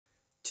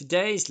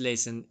Today's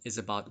lesson is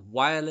about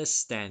wireless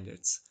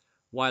standards.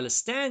 Wireless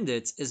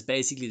standards is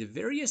basically the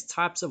various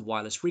types of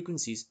wireless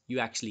frequencies you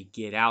actually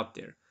get out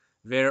there.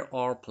 There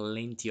are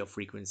plenty of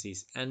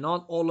frequencies, and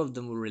not all of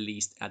them were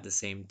released at the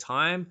same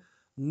time,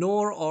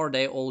 nor are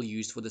they all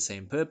used for the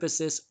same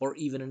purposes or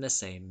even in the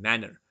same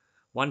manner.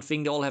 One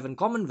thing they all have in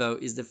common, though,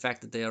 is the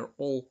fact that they are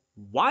all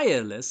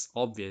wireless,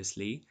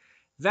 obviously.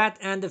 That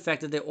and the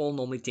fact that they all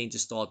normally tend to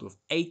start with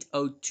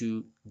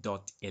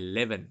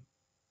 802.11.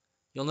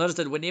 You'll notice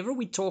that whenever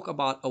we talk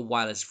about a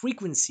wireless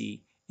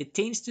frequency, it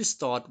tends to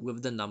start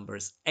with the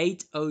numbers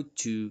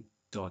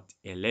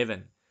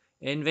 802.11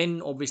 and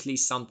then obviously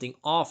something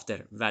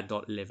after that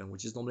dot 11,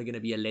 which is normally going to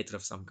be a letter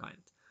of some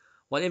kind.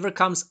 Whatever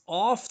comes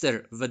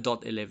after the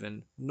dot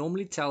 11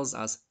 normally tells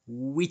us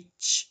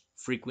which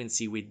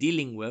frequency we're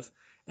dealing with,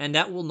 and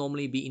that will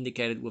normally be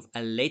indicated with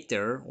a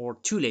letter or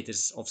two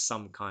letters of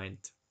some kind.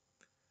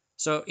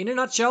 So, in a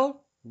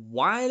nutshell,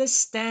 wireless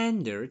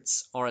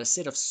standards are a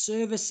set of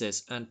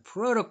services and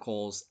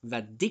protocols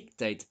that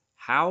dictate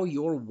how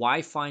your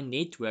Wi Fi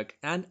network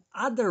and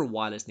other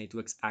wireless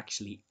networks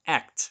actually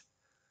act.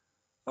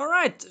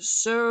 Alright,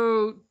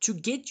 so to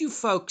get you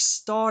folks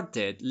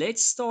started,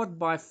 let's start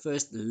by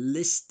first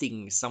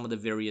listing some of the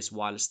various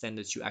wireless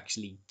standards you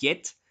actually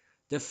get.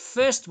 The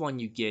first one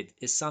you get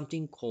is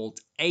something called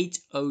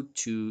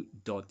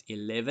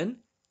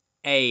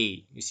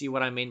 802.11a. You see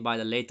what I mean by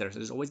the letter? So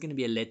there's always going to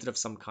be a letter of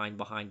some kind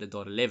behind the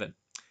dot 11.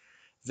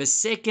 The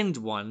second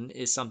one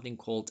is something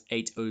called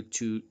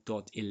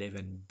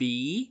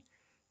 802.11b.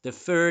 The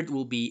third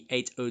will be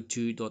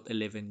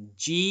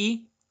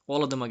 802.11g.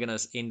 All of them are going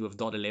to end with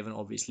dot 11,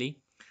 obviously.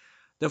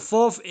 The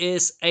fourth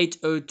is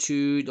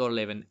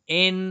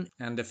 802.11n,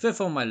 and the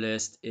fifth on my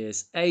list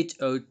is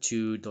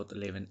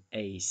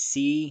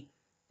 802.11ac.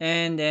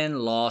 And then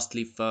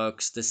lastly,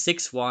 folks, the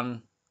sixth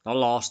one, the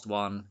last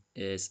one,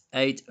 is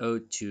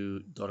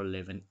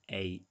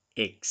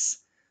 802.11ax.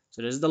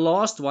 So this is the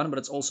last one, but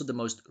it's also the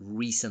most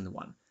recent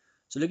one.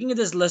 So looking at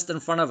this list in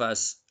front of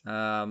us,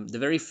 the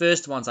very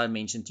first ones I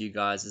mentioned to you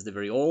guys is the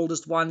very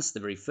oldest ones, the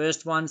very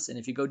first ones. And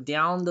if you go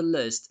down the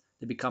list,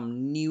 they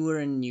become newer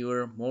and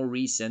newer, more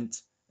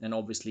recent, and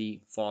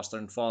obviously faster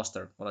and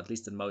faster, well, at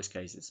least in most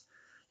cases.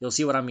 You'll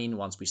see what I mean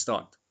once we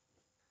start.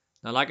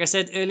 Now, like I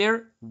said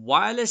earlier,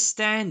 wireless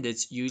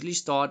standards usually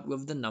start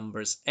with the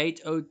numbers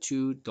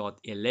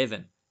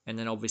 802.11 and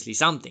then obviously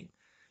something.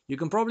 You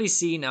can probably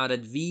see now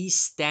that these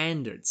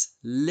standards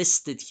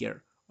listed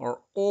here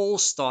are all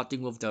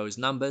starting with those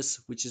numbers,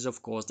 which is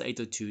of course the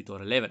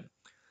 802.11.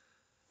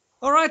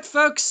 Alright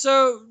folks,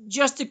 so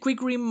just a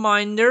quick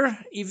reminder,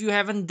 if you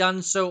haven't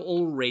done so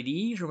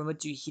already, remember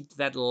to hit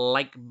that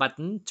like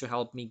button to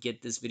help me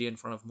get this video in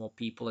front of more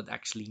people that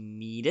actually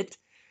need it.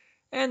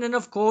 And then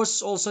of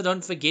course, also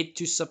don't forget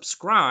to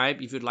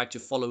subscribe if you'd like to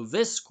follow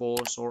this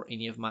course or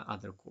any of my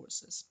other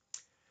courses.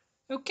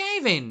 Okay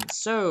then,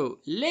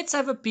 so let's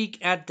have a peek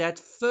at that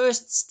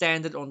first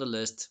standard on the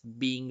list,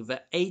 being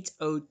the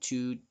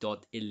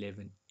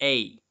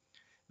 802.11a.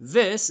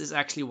 This is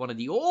actually one of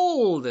the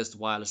oldest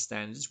wireless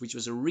standards, which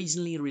was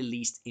originally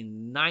released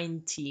in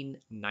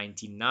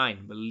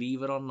 1999,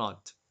 believe it or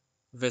not.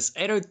 This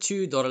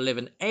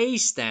 802.11a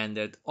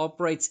standard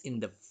operates in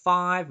the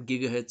 5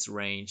 GHz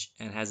range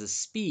and has a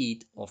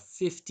speed of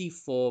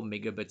 54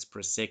 megabits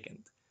per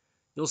second.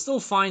 You'll still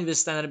find this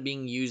standard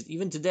being used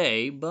even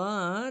today,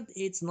 but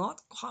it's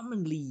not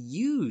commonly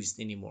used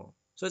anymore.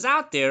 So it's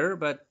out there,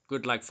 but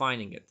good luck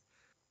finding it.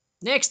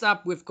 Next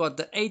up, we've got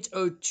the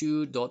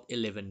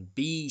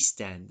 802.11b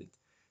standard.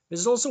 This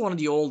is also one of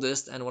the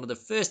oldest and one of the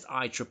first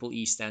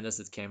IEEE standards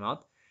that came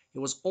out. It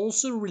was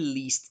also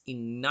released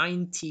in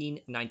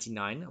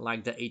 1999,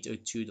 like the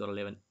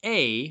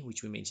 802.11a,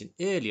 which we mentioned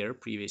earlier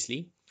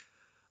previously.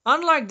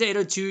 Unlike the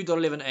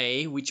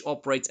 802.11a, which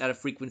operates at a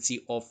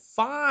frequency of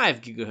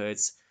 5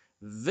 GHz,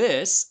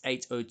 this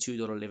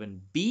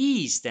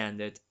 802.11b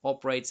standard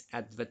operates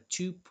at the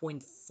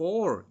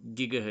 2.4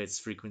 GHz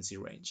frequency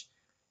range.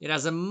 It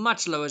has a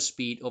much lower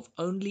speed of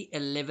only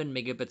 11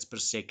 megabits per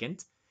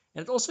second,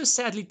 and it also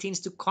sadly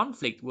tends to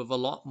conflict with a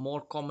lot more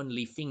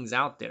commonly things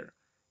out there.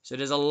 So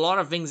there's a lot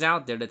of things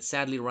out there that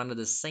sadly run at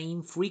the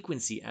same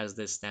frequency as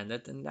this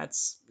standard, and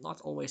that's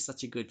not always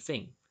such a good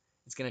thing.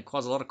 It's going to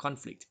cause a lot of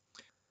conflict.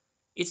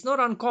 It's not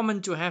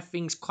uncommon to have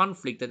things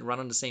conflict that run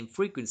on the same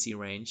frequency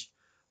range,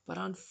 but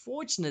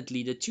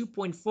unfortunately the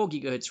 2.4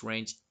 GHz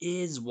range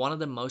is one of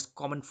the most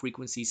common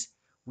frequencies,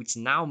 which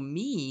now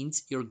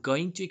means you're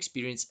going to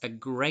experience a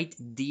great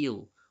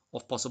deal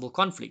of possible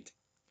conflict.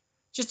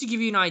 Just to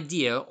give you an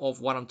idea of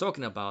what I'm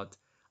talking about,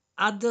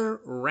 other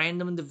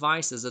random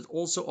devices that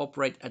also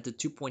operate at the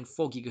 2.4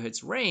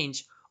 GHz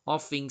range are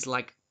things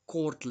like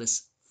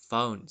cordless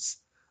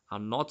phones.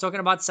 I'm not talking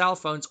about cell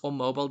phones or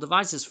mobile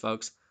devices,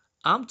 folks.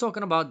 I'm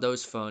talking about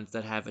those phones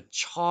that have a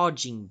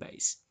charging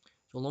base.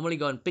 You'll normally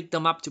go and pick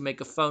them up to make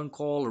a phone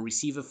call or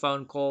receive a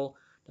phone call.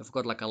 They've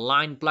got like a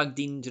line plugged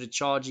into the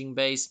charging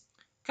base.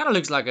 Kind of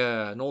looks like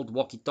an old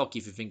walkie-talkie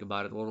if you think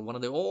about it, or one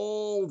of the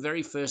old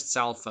very first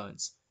cell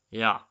phones.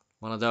 Yeah,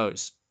 one of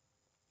those.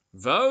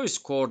 Those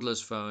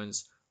cordless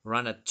phones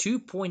run at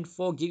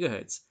 2.4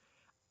 gigahertz.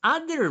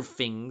 Other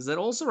things that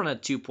also run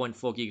at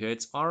 2.4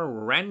 gigahertz are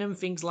random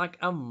things like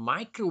a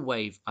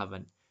microwave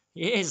oven.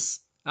 Yes,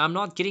 I'm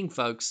not kidding,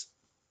 folks.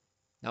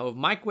 Now, with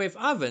microwave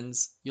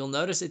ovens, you'll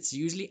notice it's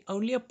usually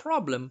only a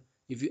problem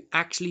if you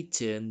actually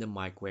turn the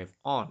microwave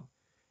on.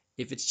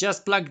 If it's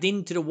just plugged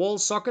into the wall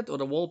socket or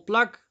the wall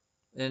plug,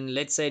 and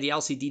let's say the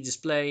LCD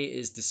display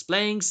is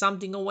displaying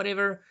something or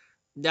whatever,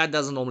 that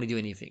doesn't normally do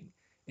anything.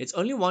 It's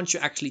only once you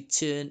actually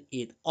turn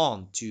it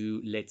on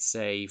to, let's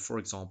say, for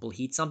example,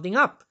 heat something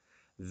up.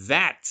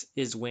 That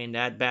is when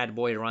that bad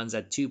boy runs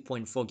at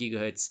 2.4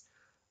 gigahertz,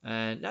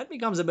 and that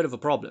becomes a bit of a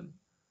problem.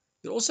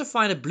 You'll also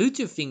find that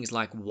Bluetooth things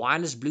like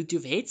wireless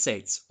Bluetooth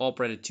headsets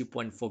operate at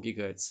 2.4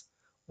 gigahertz.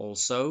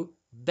 Also,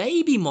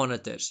 baby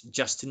monitors,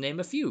 just to name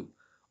a few.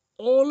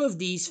 All of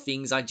these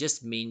things I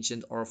just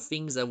mentioned are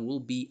things that will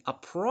be a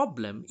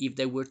problem if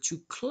they were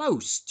too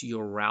close to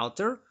your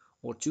router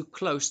or too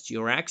close to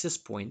your access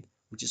point,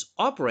 which is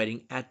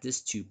operating at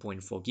this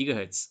 2.4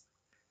 gigahertz.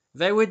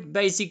 They would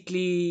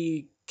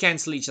basically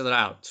cancel each other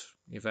out,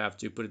 if I have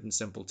to put it in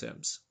simple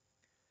terms.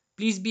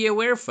 Please be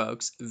aware,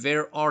 folks,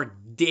 there are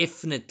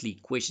definitely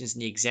questions in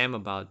the exam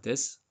about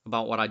this,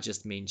 about what I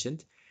just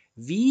mentioned.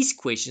 These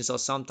questions are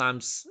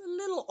sometimes a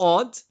little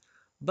odd,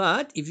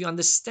 but if you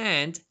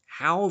understand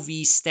how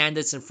these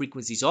standards and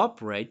frequencies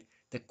operate,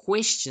 the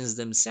questions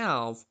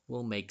themselves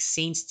will make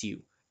sense to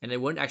you and they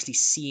won't actually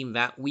seem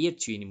that weird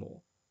to you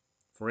anymore.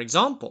 For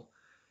example,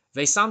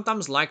 they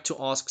sometimes like to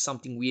ask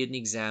something weird in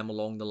exam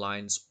along the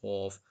lines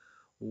of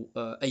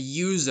a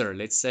user.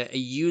 Let's say a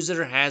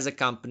user has a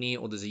company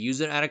or there's a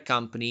user at a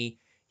company.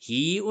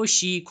 He or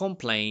she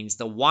complains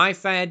the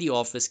Wi-Fi at the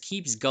office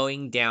keeps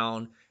going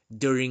down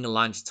during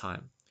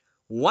lunchtime.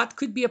 What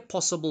could be a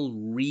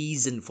possible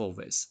reason for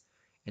this?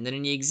 And then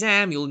in the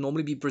exam, you'll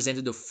normally be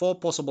presented with four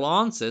possible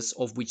answers,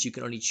 of which you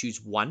can only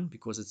choose one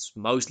because it's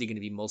mostly going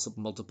to be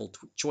multiple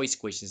choice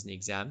questions in the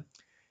exam.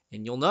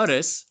 And you'll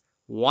notice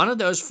one of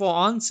those four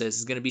answers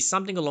is going to be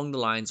something along the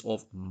lines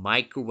of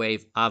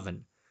microwave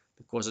oven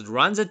because it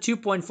runs at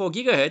 2.4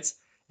 gigahertz.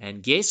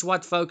 And guess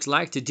what folks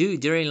like to do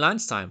during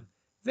lunchtime?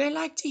 They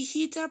like to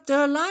heat up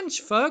their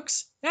lunch,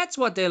 folks. That's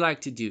what they like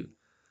to do.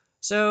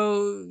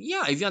 So,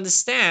 yeah, if you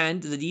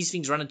understand that these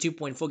things run at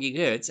 2.4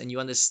 gigahertz and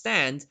you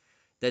understand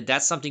that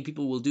that's something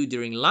people will do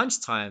during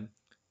lunchtime,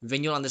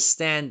 then you'll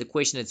understand the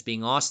question that's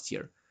being asked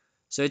here.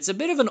 So it's a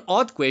bit of an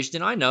odd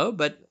question, I know,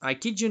 but I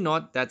kid you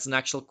not, that's an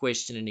actual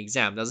question in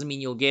exam. Doesn't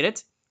mean you'll get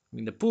it. I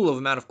mean, the pool of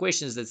amount of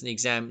questions that's in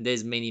exam,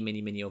 there's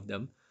many of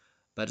them.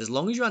 But as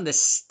long as you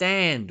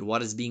understand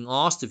what is being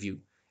asked of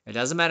you, it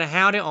doesn't matter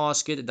how they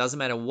ask it, it doesn't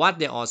matter what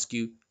they ask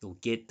you, you'll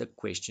get the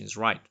questions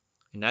right.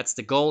 And that's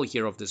the goal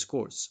here of this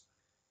course.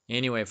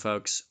 Anyway,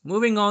 folks,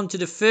 moving on to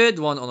the third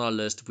one on our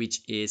list,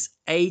 which is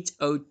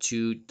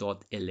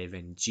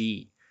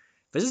 802.11g.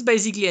 This is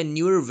basically a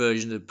newer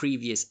version of the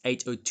previous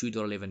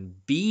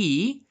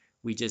 802.11b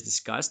we just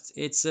discussed.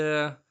 It's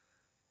an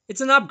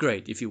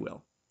upgrade, if you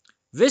will.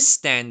 This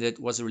standard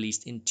was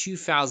released in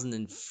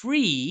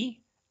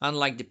 2003,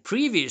 unlike the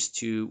previous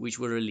two, which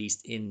were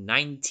released in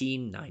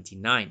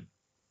 1999.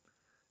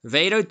 The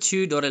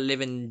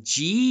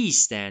 802.11g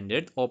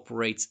standard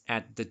operates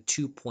at the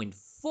 2.4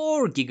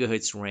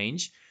 gigahertz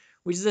range,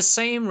 which is the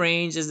same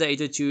range as the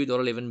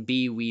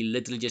 802.11b we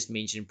literally just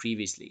mentioned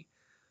previously.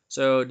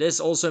 So this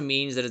also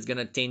means that it's going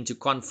to tend to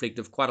conflict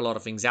with quite a lot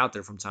of things out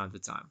there from time to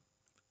time.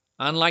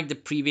 Unlike the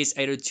previous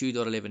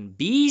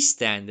 802.11b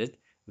standard,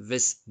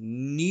 this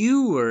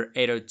newer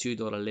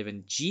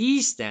 802.11g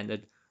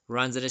standard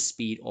runs at a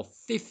speed of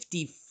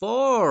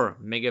 54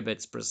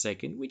 megabits per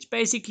second, which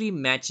basically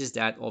matches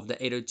that of the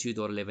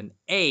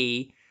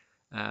 802.11a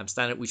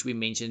standard, which we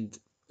mentioned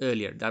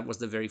earlier. That was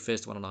the very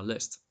first one on our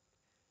list.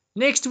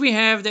 Next, we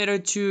have the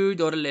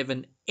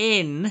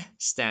 802.11n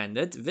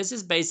standard. This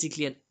is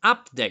basically an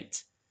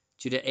update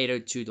to the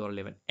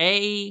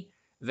 802.11a,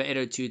 the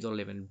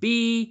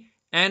 802.11b,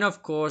 and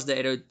of course the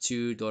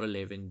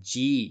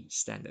 802.11g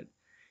standard.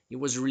 It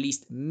was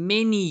released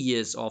many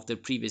years after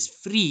the previous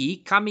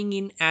three, coming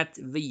in at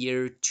the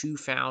year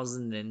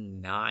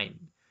 2009.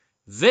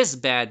 This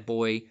bad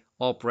boy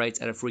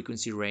operates at a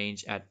frequency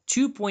range at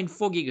 2.4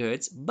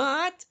 gigahertz,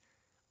 but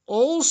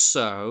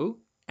also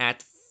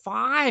at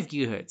 5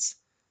 gigahertz.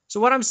 So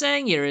what I'm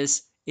saying here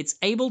is it's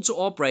able to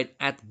operate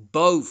at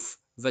both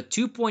the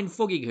 2.4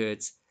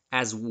 gigahertz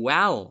as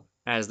well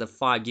as the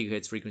 5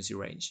 gigahertz frequency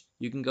range.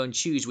 You can go and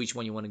choose which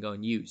one you want to go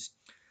and use.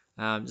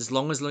 As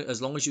long as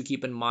you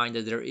keep in mind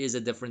that there is a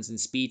difference in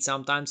speed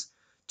sometimes.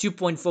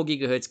 2.4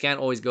 gigahertz can't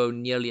always go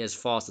nearly as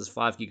fast as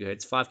 5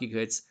 gigahertz. 5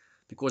 gigahertz,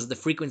 because of the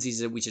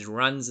frequencies at which it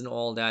runs and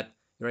all that,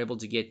 you're able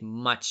to get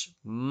much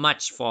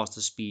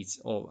faster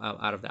speeds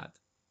out of that.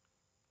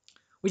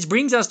 Which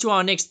brings us to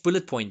our next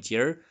bullet point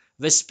here.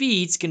 The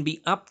speeds can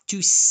be up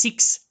to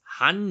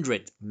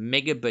 600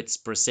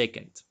 megabits per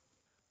second.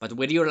 But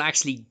whether you'll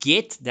actually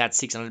get that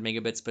 600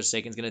 megabits per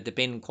second is going to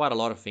depend on quite a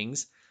lot of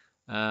things.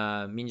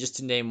 I mean, just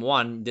to name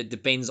one, that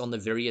depends on the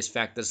various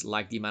factors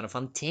like the amount of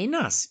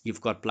antennas you've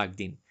got plugged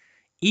in.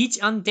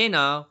 Each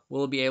antenna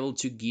will be able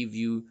to give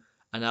you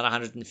another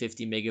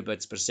 150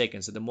 megabits per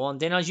second. So the more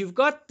antennas you've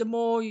got, the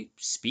more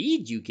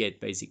speed you get,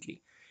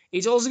 basically.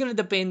 It's also going to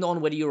depend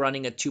on whether you're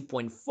running at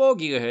 2.4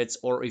 gigahertz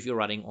or if you're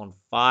running on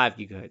 5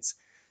 gigahertz.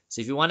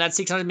 So if you want that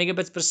 600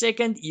 megabits per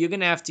second, you're going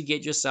to have to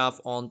get yourself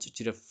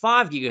onto the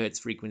 5 gigahertz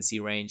frequency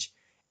range,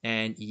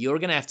 and you're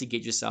going to have to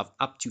get yourself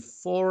up to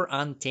 4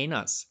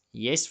 antennas.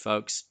 Yes,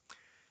 folks.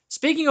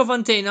 Speaking of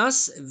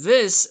antennas,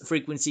 this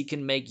frequency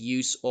can make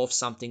use of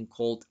something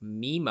called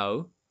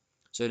MIMO.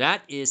 So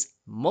that is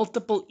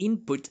multiple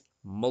input,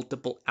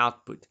 multiple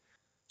output.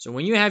 So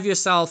when you have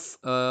yourself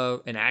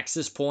an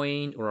access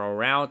point or a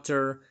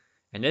router,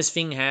 and this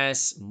thing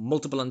has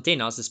multiple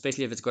antennas,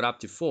 especially if it's got up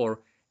to 4,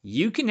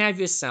 you can have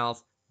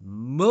yourself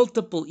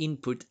multiple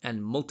input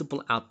and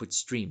multiple output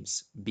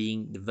streams,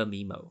 being the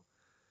MIMO.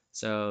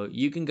 So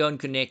you can go and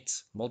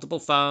connect multiple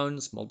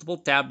phones, multiple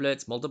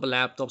tablets, multiple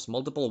laptops,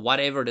 multiple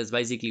whatever it is,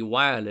 basically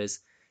wireless.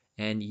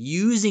 And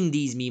using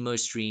these MIMO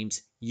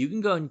streams, you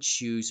can go and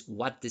choose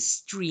what the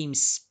stream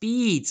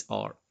speeds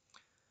are.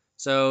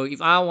 So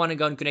if I want to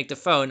go and connect a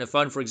phone,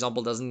 for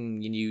example,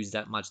 doesn't use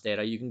that much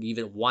data. You can give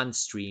it one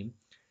stream.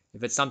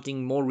 If it's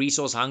something more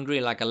resource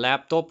hungry, like a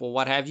laptop or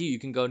what have you, you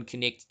can go and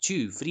connect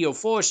 2, 3, or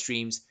 4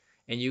 streams,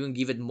 and you can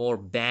give it more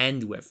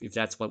bandwidth, if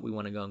that's what we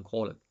want to go and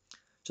call it.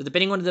 So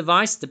depending on the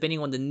device, depending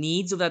on the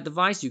needs of that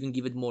device, you can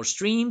give it more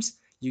streams,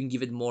 you can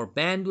give it more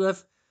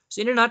bandwidth.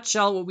 So in a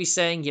nutshell, what we're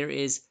saying here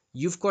is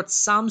you've got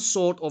some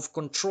sort of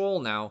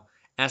control now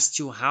as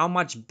to how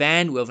much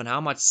bandwidth and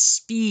how much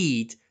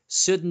speed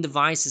certain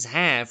devices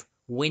have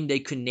when they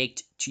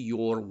connect to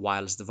your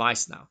wireless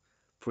device now.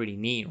 Pretty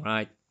neat,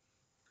 right?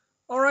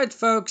 Alright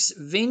folks,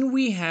 then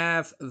we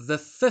have the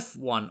fifth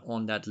one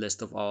on that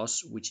list of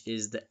ours, which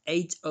is the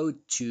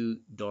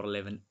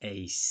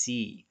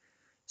 802.11ac.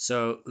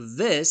 So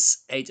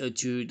this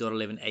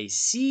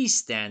 802.11ac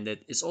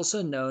standard is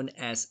also known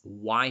as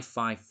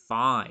Wi-Fi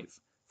 5,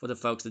 for the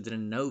folks that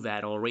didn't know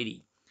that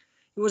already.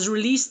 It was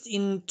released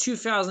in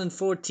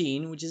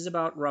 2014, which is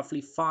about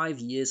roughly 5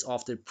 years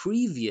after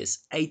previous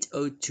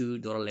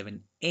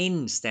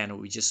 802.11n standard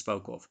we just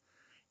spoke of.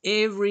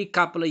 Every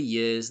couple of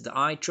years, the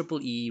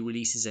IEEE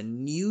releases a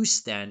new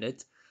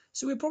standard,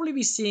 so we'll probably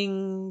be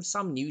seeing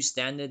some new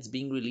standards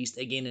being released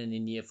again in the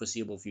near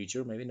foreseeable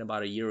future, maybe in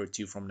about a year or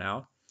two from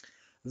now.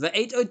 The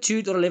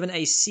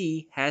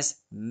 802.11ac has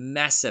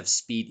massive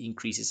speed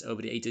increases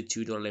over the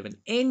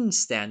 802.11n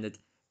standard,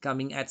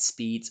 coming at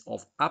speeds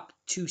of up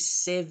to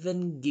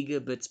 7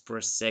 gigabits per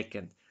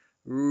second.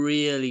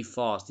 Really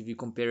fast if you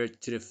compare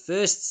it to the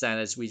first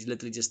standards we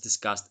literally just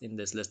discussed in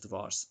this list of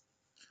ours.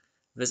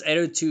 This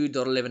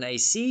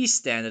 802.11ac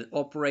standard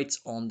operates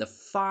on the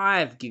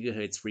 5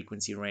 GHz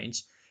frequency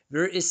range.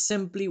 There is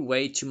simply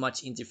way too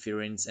much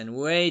interference and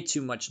way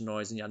too much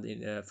noise in the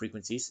other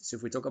frequencies. So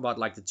if we talk about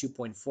like the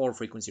 2.4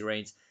 frequency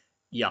range,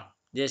 yeah,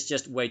 there's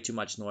just way too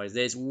much noise.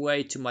 There's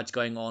way too much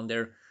going on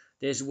there.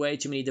 There's way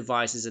too many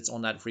devices that's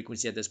on that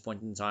frequency at this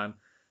point in time.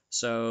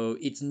 So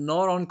it's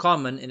not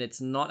uncommon, and it's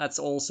not at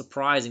all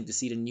surprising to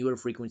see the newer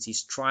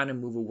frequencies trying to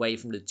move away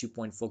from the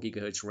 2.4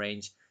 gigahertz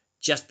range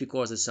just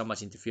because there's so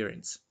much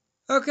interference.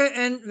 Okay,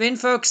 and then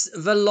folks,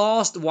 the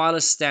last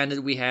wireless standard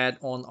we had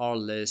on our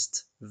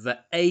list, the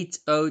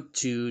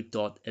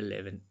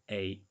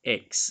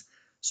 802.11ax.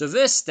 So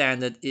this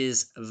standard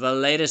is the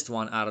latest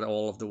one out of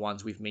all of the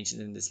ones we've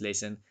mentioned in this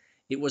lesson.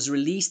 It was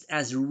released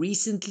as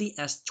recently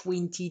as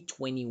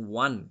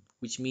 2021,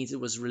 which means it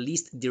was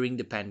released during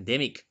the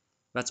pandemic.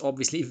 That's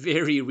obviously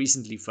very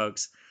recently,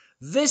 folks.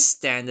 This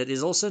standard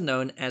is also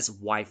known as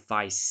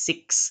Wi-Fi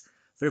 6.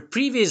 The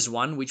previous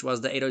one, which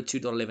was the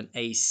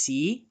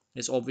 802.11ac,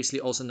 is obviously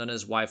also known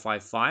as Wi-Fi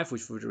 5,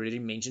 which we've already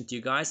mentioned to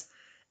you guys.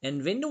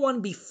 And then the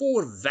one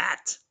before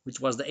that, which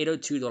was the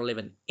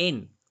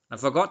 802.11n, I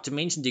forgot to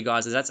mention to you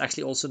guys that that's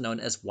actually also known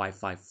as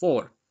Wi-Fi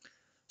 4.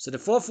 So the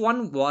fourth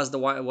one was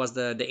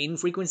the N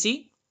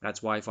frequency, that's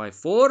Wi-Fi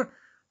 4.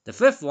 The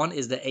fifth one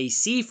is the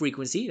AC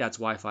frequency, that's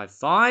Wi-Fi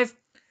 5.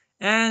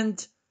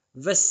 And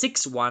the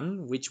sixth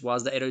one, which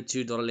was the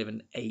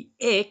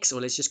 802.11ax,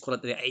 or let's just call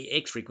it the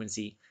AX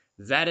frequency,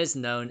 that is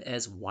known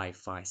as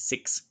Wi-Fi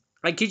 6.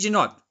 I kid you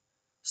not.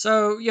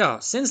 So yeah,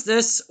 since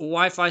this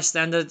Wi-Fi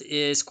standard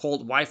is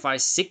called Wi-Fi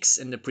 6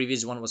 and the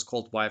previous one was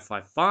called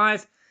Wi-Fi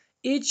 5,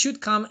 it should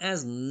come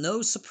as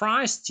no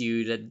surprise to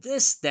you that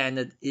this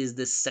standard is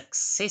the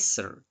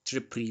successor to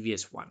the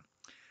previous one.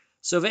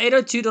 So the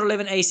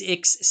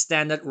 802.11ax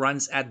standard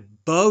runs at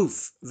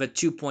both the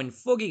 2.4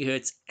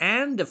 GHz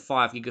and the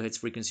 5 GHz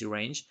frequency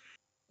range.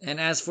 And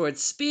as for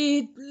its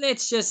speed,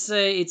 let's just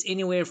say it's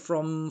anywhere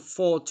from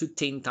 4 to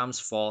 10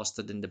 times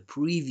faster than the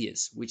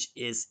previous, which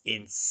is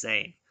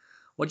insane.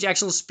 What the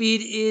actual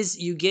speed is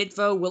you get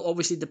though will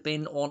obviously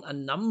depend on a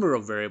number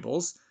of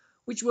variables,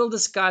 which we'll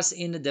discuss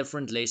in a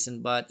different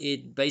lesson, but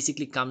it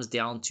basically comes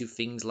down to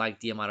things like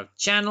the amount of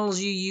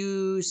channels you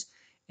use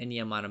and the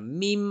amount of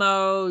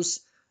MIMOs,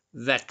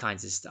 that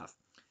kinds of stuff.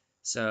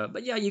 So,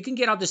 but yeah, you can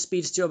get up the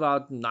speeds to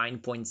about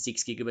 9.6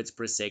 gigabits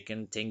per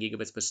second, 10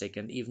 gigabits per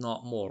second, if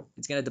not more.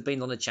 It's going to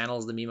depend on the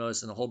channels, the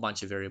MIMOs, and a whole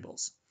bunch of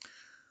variables.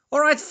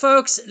 Alright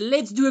folks,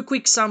 let's do a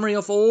quick summary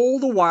of all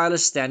the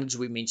wireless standards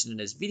we mentioned in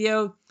this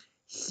video.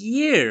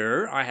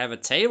 Here I have a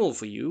table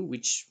for you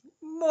which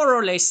more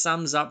or less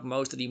sums up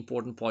most of the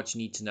important parts you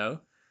need to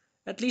know,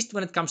 at least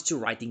when it comes to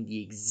writing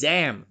the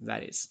exam,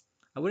 that is.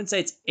 I wouldn't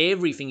say it's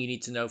everything you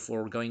need to know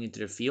for going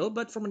into the field,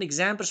 but from an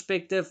exam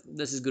perspective,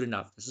 this is good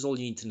enough. This is all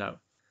you need to know.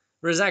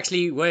 There's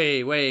actually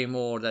way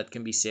more that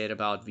can be said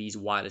about these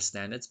wireless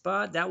standards,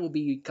 but that will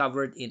be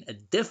covered in a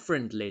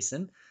different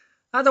lesson.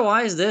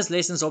 Otherwise, this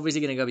lesson is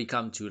obviously going to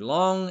become too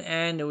long,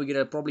 and we're going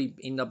to probably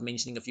end up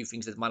mentioning a few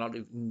things that might not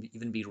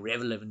even be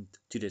relevant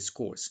to this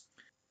course.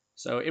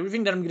 So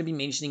everything that I'm going to be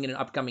mentioning in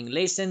upcoming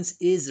lessons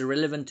is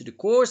relevant to the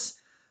course,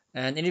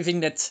 and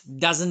anything that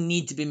doesn't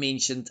need to be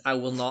mentioned, I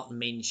will not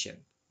mention.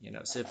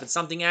 So if it's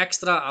something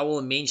extra, I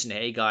will mention,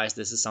 hey guys,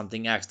 this is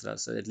something extra,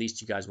 so at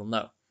least you guys will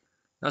know.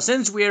 Now,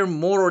 since we're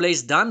more or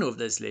less done with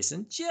this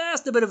lesson,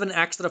 just a bit of an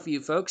extra for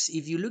you folks.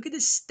 If you look at the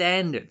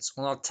standards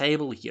on our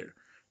table here,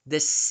 the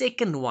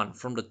second one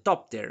from the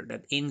top there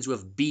that ends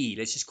with B,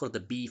 let's just call it the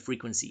B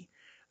frequency.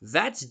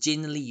 That's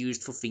generally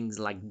used for things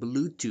like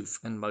Bluetooth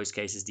in most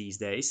cases these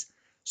days.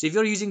 So if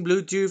you're using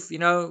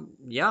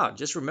Bluetooth,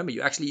 just remember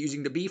you're actually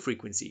using the B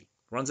frequency.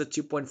 Runs at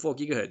 2.4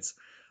 gigahertz.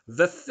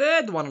 The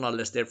third one on our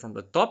list there from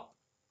the top,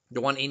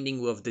 the one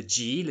ending with the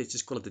G, let's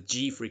just call it the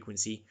G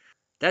frequency.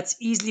 That's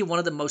easily one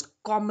of the most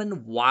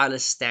common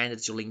wireless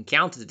standards you'll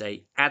encounter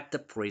today at the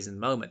present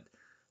moment.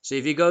 So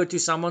if you go to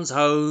someone's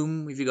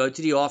home, if you go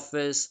to the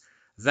office,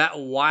 that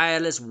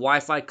wireless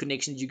Wi-Fi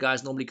connection you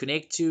guys normally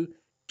connect to,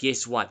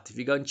 guess what? If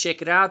you go and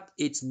check it out,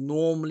 it's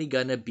normally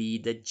going to be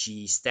the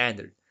G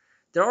standard.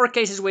 There are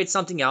cases where it's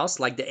something else,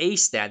 like the A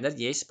standard.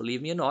 Yes,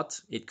 believe me or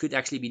not, it could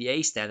actually be the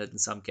A standard in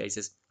some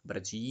cases, but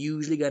it's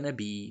usually going to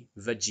be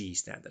the G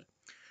standard.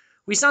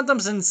 We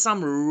sometimes, in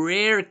some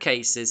rare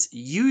cases,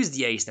 use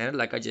the A standard,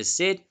 like I just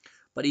said,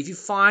 but if you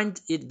find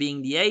it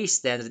being the A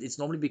standard, it's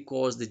normally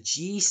because the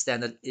G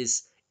standard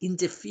is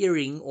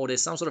interfering, or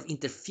there's some sort of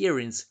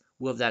interference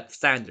with that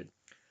standard.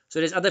 So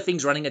there's other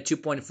things running at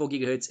 2.4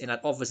 gigahertz in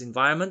that office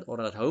environment or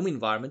that home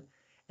environment,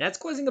 and that's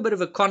causing a bit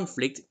of a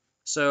conflict.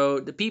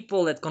 So the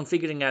people that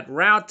configuring that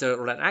router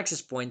or that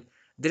access point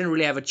didn't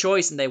really have a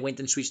choice, and they went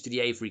and switched to the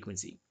A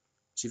frequency.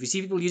 So if you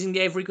see people using the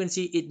A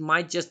frequency, it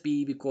might just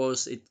be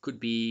because it could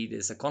be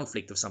there's a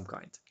conflict of some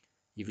kind.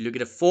 If you look at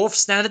the fourth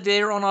standard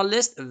there on our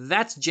list,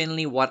 that's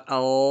generally what a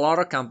lot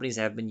of companies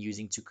have been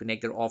using to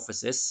connect their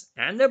offices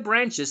and their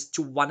branches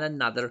to one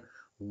another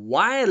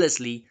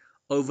wirelessly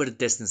over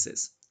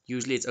distances.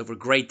 Usually it's over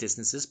great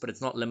distances, but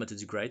it's not limited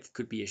to great. It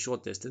could be a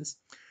short distance.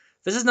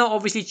 This is now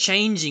obviously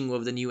changing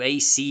with the new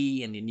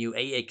AC and the new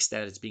AX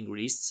standards being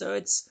released, so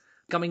it's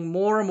becoming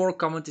more and more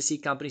common to see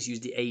companies use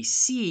the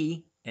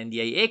AC and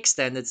the AX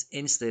standards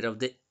instead of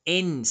the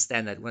N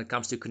standard when it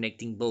comes to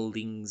connecting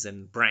buildings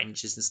and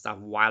branches and stuff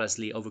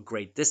wirelessly over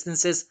great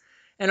distances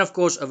and of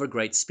course over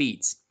great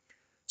speeds.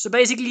 So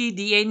basically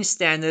the N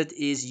standard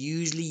is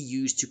usually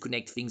used to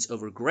connect things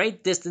over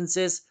great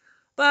distances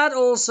but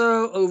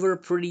also over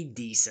pretty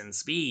decent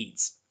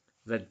speeds.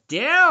 The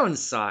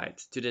downside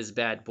to this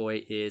bad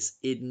boy is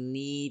it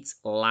needs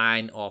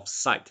line of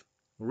sight.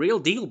 Real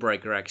deal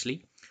breaker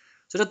actually.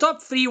 So the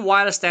top 3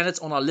 wireless standards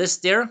on our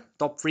list there,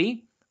 top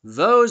 3,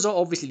 those are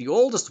obviously the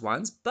oldest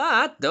ones,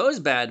 but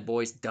those bad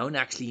boys don't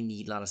actually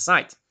need line of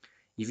sight.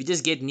 If you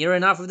just get near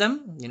enough of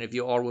them, and if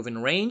you are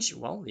within range,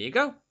 well, there you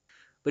go.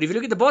 But if you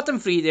look at the bottom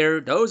 3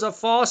 there, those are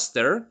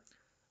faster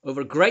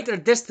over greater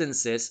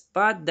distances,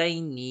 but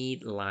they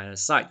need line of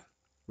sight.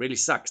 Really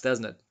sucks,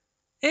 doesn't it?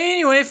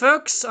 Anyway,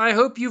 folks, I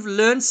hope you've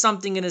learned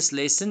something in this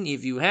lesson.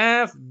 If you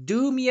have,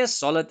 do me a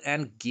solid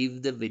and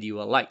give the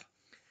video a like.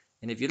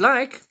 And if you'd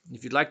like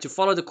to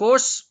follow the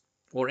course,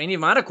 or any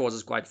of my other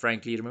courses, quite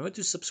frankly, remember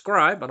to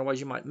subscribe, otherwise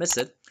you might miss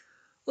it.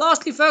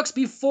 Lastly, folks,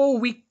 before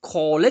we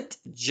call it,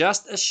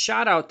 just a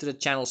shout out to the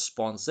channel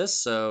sponsors.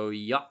 So,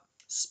 yeah,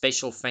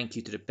 special thank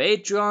you to the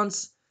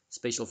Patreons,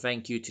 special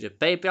thank you to the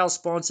PayPal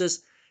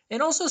sponsors,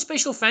 and also a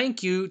special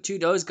thank you to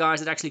those guys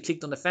that actually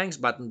clicked on the thanks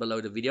button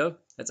below the video.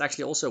 That's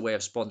actually also a way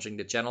of sponsoring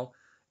the channel,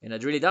 and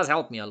it really does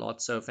help me a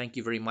lot. So thank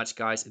you very much,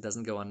 guys. It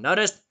doesn't go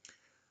unnoticed.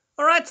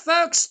 Alright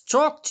folks,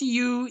 talk to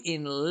you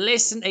in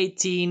lesson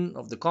 18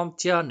 of the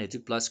CompTIA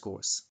Network Plus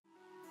course.